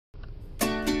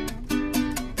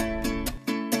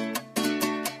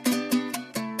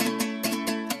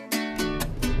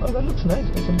Oh, that looks nice,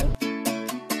 doesn't it?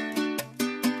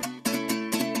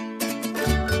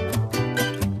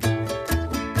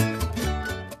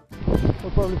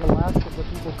 We're probably the last of the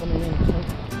people coming in. Right?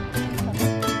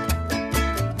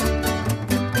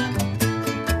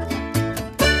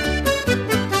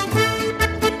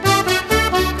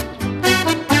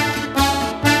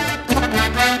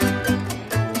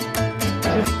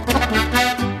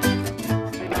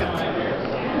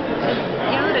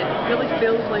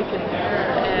 Feels like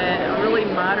a really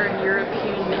modern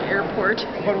European airport.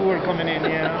 But we were coming in,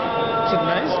 yeah. It's a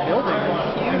nice building.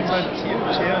 Huge. Inside it's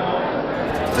huge, yeah.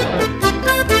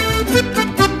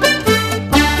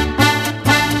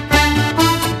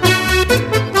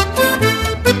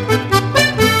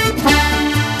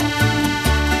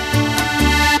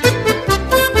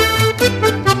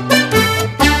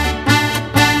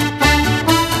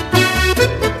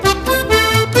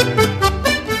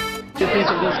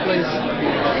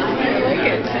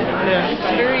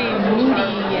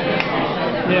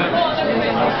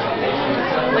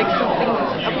 Like something up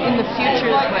in the future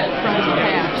but from the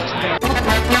past.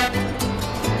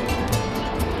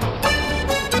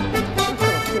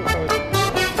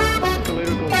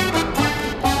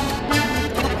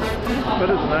 But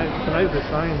it's nice. It's a nice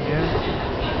design,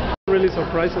 yeah. It really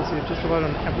surprises you just about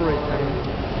on everything.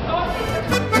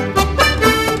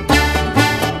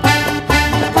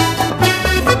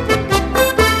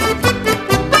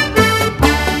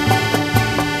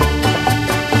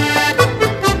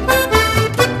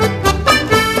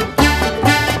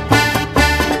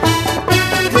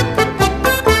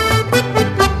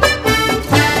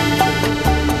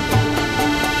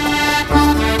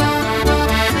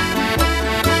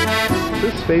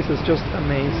 This space is just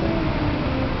amazing.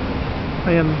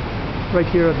 I am right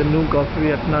here at the new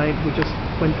Guthrie at night. We just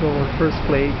went to our first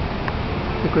play,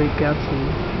 The Great Gatsby,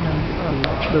 and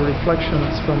the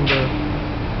reflections from the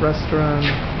restaurant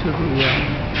to the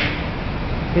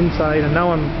inside, and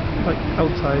now I'm like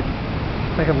outside.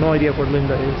 I have no idea where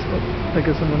Linda is, but I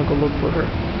guess I'm gonna go look for her.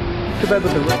 Too bad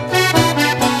that the